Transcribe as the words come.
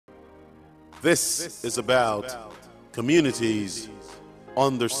This is about communities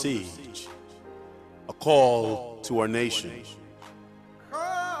under siege, a call to our nation.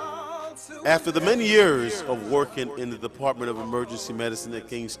 After the many years of working in the Department of Emergency Medicine at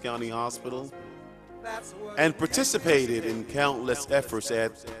Kings County Hospital and participated in countless efforts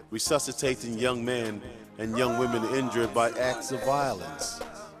at resuscitating young men and young women injured by acts of violence,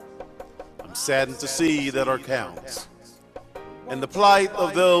 I'm saddened to see that our counts and the plight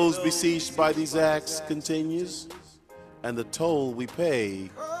of those besieged by these acts continues, and the toll we pay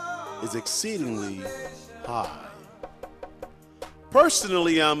is exceedingly high.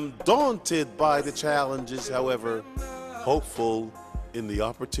 Personally, I'm daunted by the challenges, however, hopeful in the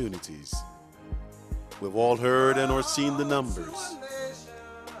opportunities. We've all heard and or seen the numbers.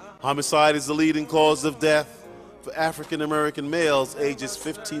 Homicide is the leading cause of death for African American males ages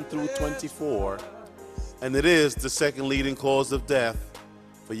 15 through 24, and it is the second leading cause of death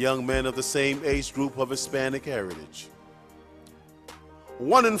for young men of the same age group of Hispanic heritage.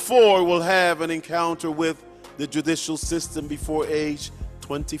 1 in 4 will have an encounter with the judicial system before age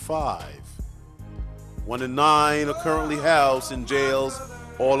 25. 1 in 9 are currently housed in jails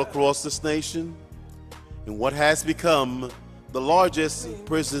all across this nation in what has become the largest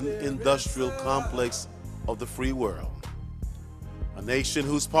prison industrial complex of the free world. A nation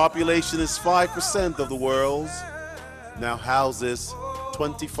whose population is 5% of the world's now houses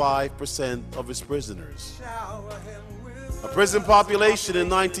 25% of its prisoners. A prison population in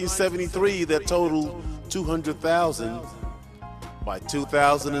 1973 that totaled 200,000, by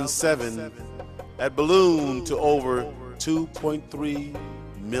 2007 had ballooned to over 2.3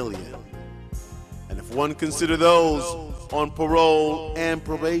 million. And if one considers those on parole and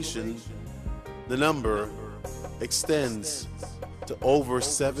probation, the number extends to over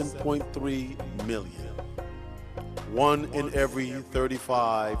 7.3 million. 1 in every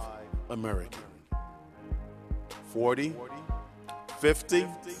 35 American. 40, 50,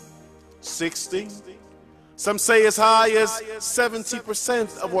 60, some say as high as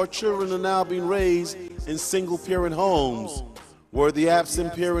 70% of our children are now being raised in single-parent homes where the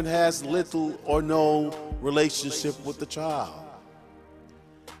absent parent has little or no relationship with the child.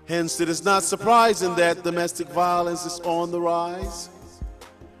 Hence, it is not surprising that domestic violence is on the rise,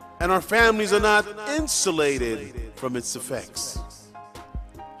 and our families are not insulated from its effects.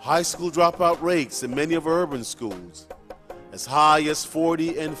 High school dropout rates in many of our urban schools as high as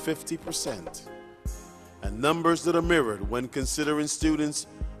 40 and 50%, and numbers that are mirrored when considering students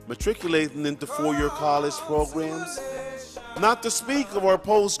matriculating into four-year college programs, not to speak of our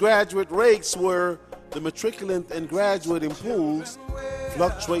postgraduate rates where the matriculant and graduating pools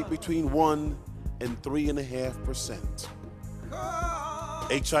fluctuate between 1 and 3.5%.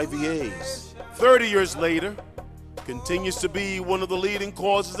 HIV/AIDS, 30 years later, continues to be one of the leading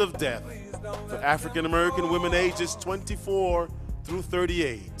causes of death for African American women ages 24 through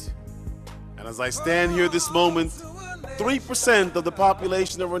 38. And as I stand here this moment, 3% of the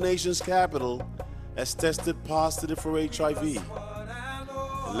population of our nation's capital has tested positive for HIV.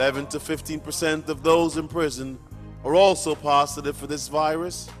 11 to 15% of those in prison are also positive for this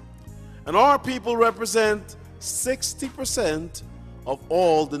virus. And our people represent 60% of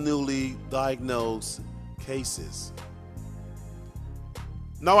all the newly diagnosed cases.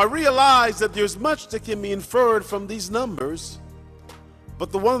 Now, I realize that there's much that can be inferred from these numbers,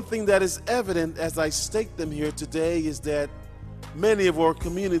 but the one thing that is evident as I state them here today is that many of our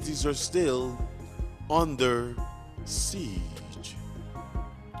communities are still under siege.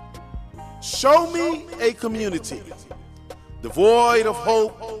 Show me a community devoid of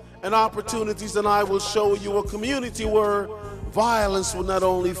hope and opportunities, and I will show you a community where violence will not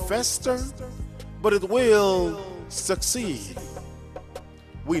only fester, but it will succeed.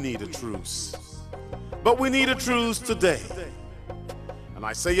 We need a truce. But we need a truce today. And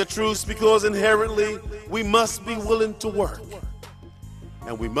I say a truce because inherently we must be willing to work.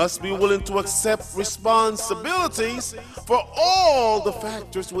 And we must be willing to accept responsibilities for all the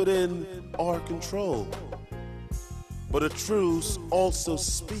factors within our control. But a truce also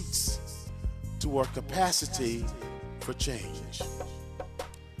speaks to our capacity for change.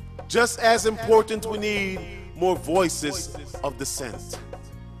 Just as important, we need more voices of dissent.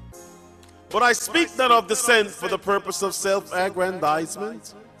 But I speak not of dissent for the purpose of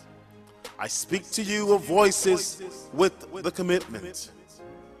self-aggrandizement. I speak to you of voices with the commitment,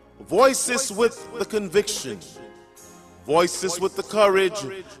 voices with the conviction, voices with the courage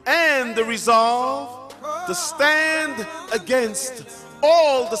and the resolve to stand against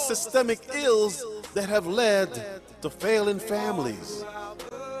all the systemic ills that have led to failing families,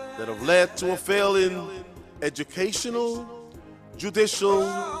 that have led to a failing educational, judicial,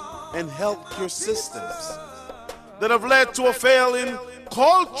 and healthcare systems that have led to a failing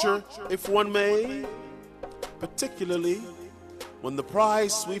culture, if one may, particularly when the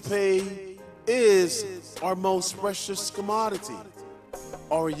price we pay is our most precious commodity,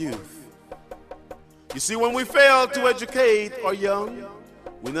 our youth. You see, when we fail to educate our young,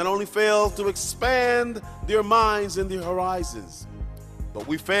 we not only fail to expand their minds and their horizons, but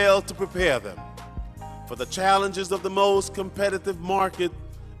we fail to prepare them for the challenges of the most competitive market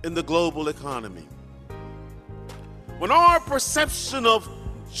in the global economy. When our perception of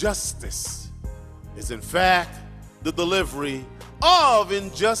justice is in fact the delivery of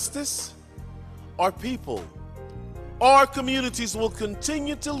injustice, our people, our communities will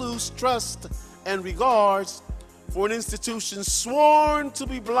continue to lose trust and regards for an institution sworn to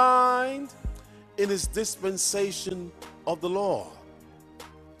be blind in its dispensation of the law.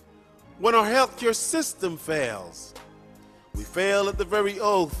 When our healthcare system fails, we fail at the very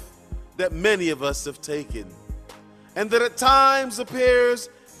oath that many of us have taken, and that at times appears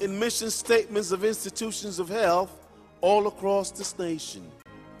in mission statements of institutions of health all across this nation.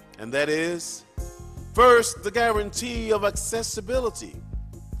 And that is, first, the guarantee of accessibility,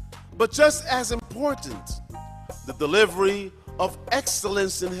 but just as important, the delivery of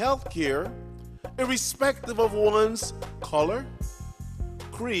excellence in healthcare, irrespective of one's color,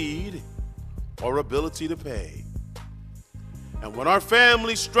 creed, or ability to pay. And when our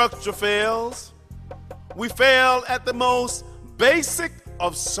family structure fails, we fail at the most basic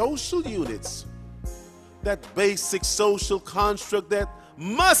of social units, that basic social construct that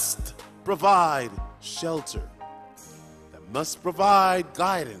must provide shelter, that must provide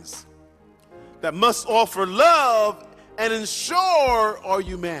guidance, that must offer love and ensure our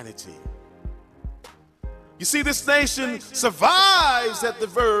humanity. You see, this nation survives at the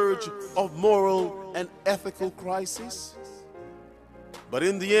verge of moral and ethical crisis, but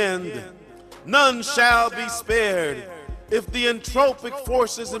in the end, none shall be spared if the entropic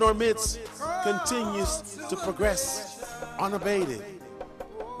forces in our midst continues to progress unabated.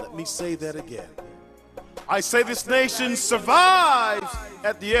 Let me say that again. I say this nation survives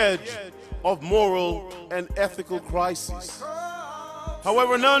at the edge of moral and ethical crisis.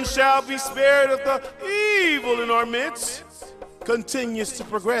 However, none shall be spared if the evil in our midst continues to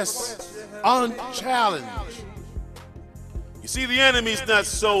progress unchallenged. You see, the enemy is not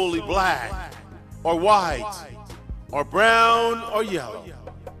solely black or white or brown or yellow.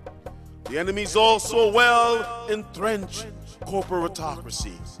 The enemy is also a well-entrenched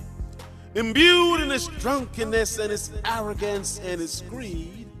corporatocracy, imbued in its drunkenness and its arrogance and its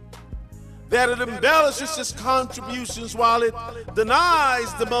greed, that it embellishes its contributions while it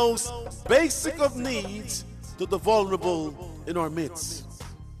denies the most basic of needs to the vulnerable in our midst.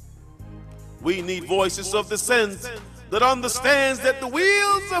 We need voices of dissent that understands that the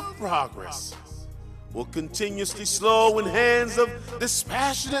wheels of progress will continuously slow in hands of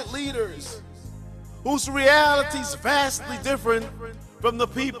dispassionate leaders whose reality is vastly different from the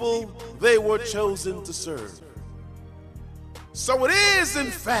people they were chosen to serve. So it is, in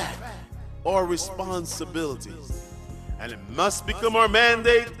fact, our responsibility, and it must become our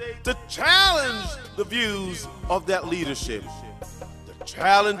mandate to challenge the views of that leadership, to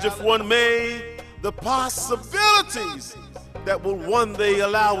challenge, if one may, the possibilities that will one day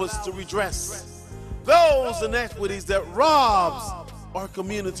allow us to redress those inequities that robs our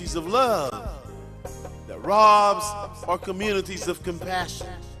communities of love, that robs our communities of compassion,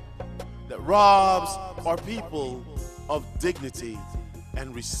 that robs our people of dignity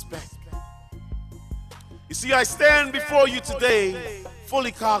and respect. You see, I stand before you today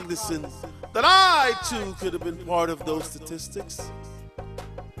fully cognizant that I too could have been part of those statistics,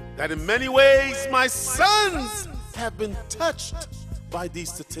 that in many ways my sons have been touched by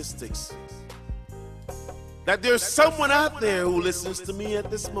these statistics, that there's someone out there who listens to me at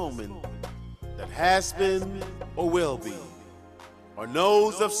this moment that has been or will be, or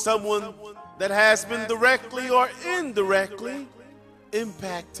knows of someone that has been directly or indirectly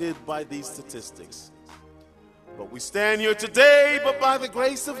impacted by these statistics. But we stand here today but by the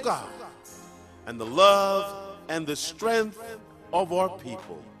grace of God and the love and the strength of our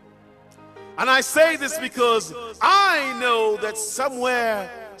people. And I say this because I know that somewhere,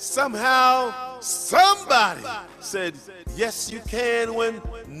 somehow, somebody said, yes, you can, when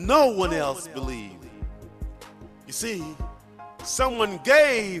no one else believed. You see, someone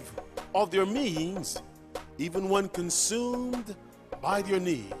gave of their means, even when consumed by their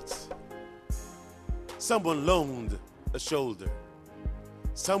needs. Someone loaned a shoulder.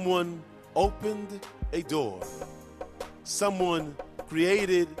 Someone opened a door. Someone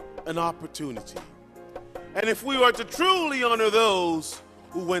created an opportunity. And if we are to truly honor those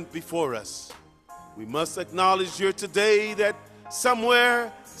who went before us. We must acknowledge here today that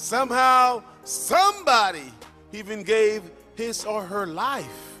somewhere, somehow, somebody even gave his or her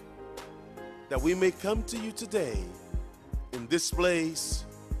life that we may come to you today in this place,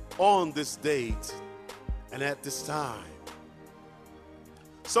 on this date, and at this time.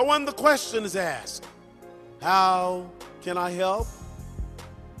 So when the question is asked, how can I help?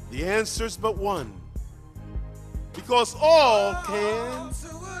 The answer is but one. Because all can,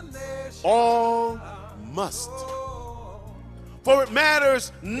 all must. For it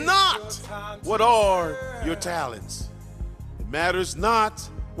matters not what are your talents. It matters not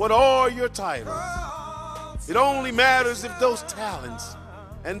what are your titles. It only matters if those talents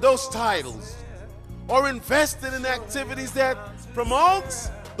and those titles are invested in activities that promotes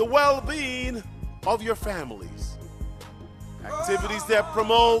the well-being of your families. Activities that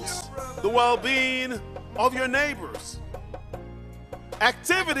promotes the well-being of your neighbors.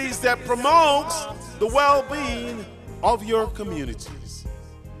 Activities that promotes the well-being of your communities.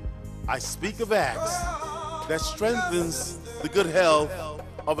 I speak of acts that strengthens the good health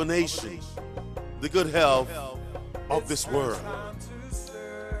of a nation, the good health of this world.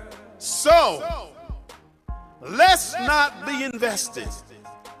 So, let's not be invested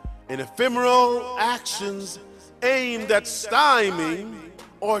in ephemeral actions aimed at stymieing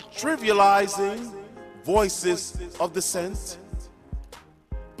or trivializing voices of dissent,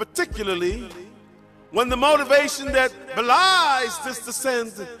 particularly when the motivation that belies this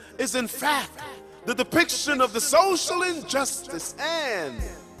dissent is in fact the depiction of the social injustice and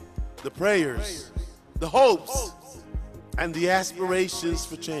the prayers, the hopes, and the aspirations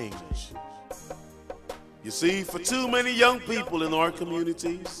for change. You see, for too many young people in our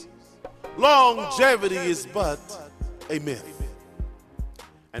communities, longevity is but a myth.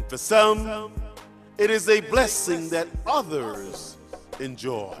 And for some, it is a blessing that others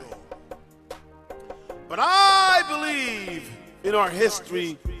enjoy. But I believe in our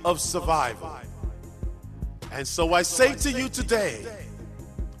history of survival. And so I say to you today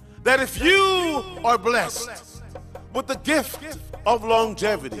that if you are blessed with the gift of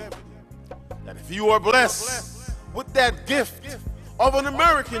longevity, that if you are blessed with that gift of an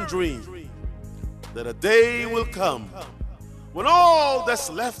American dream, that a day will come when all that's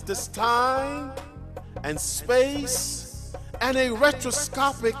left is time and space and a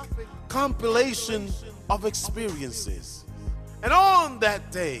retroscopic compilation of experiences. And on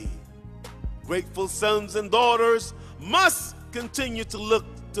that day, grateful sons and daughters must continue to look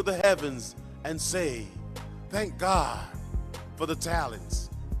to the heavens and say, thank God for the talents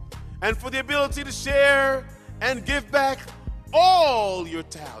and for the ability to share and give back all your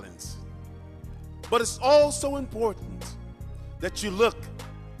talents. But it's also important that you look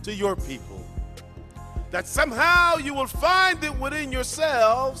to your people, that somehow you will find it within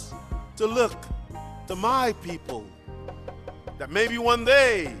yourselves to look to my people, that maybe one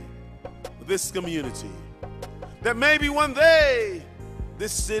day this community, that maybe one day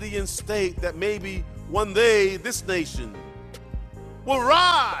this city and state, that maybe one day this nation will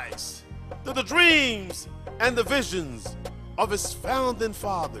rise to the dreams and the visions of its founding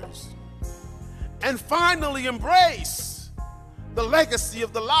fathers and finally embrace the legacy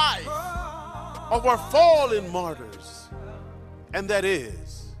of the life of our fallen martyrs. And that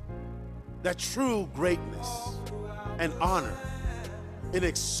is that true greatness and honor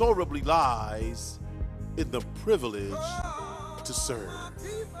inexorably lies in the privilege to serve.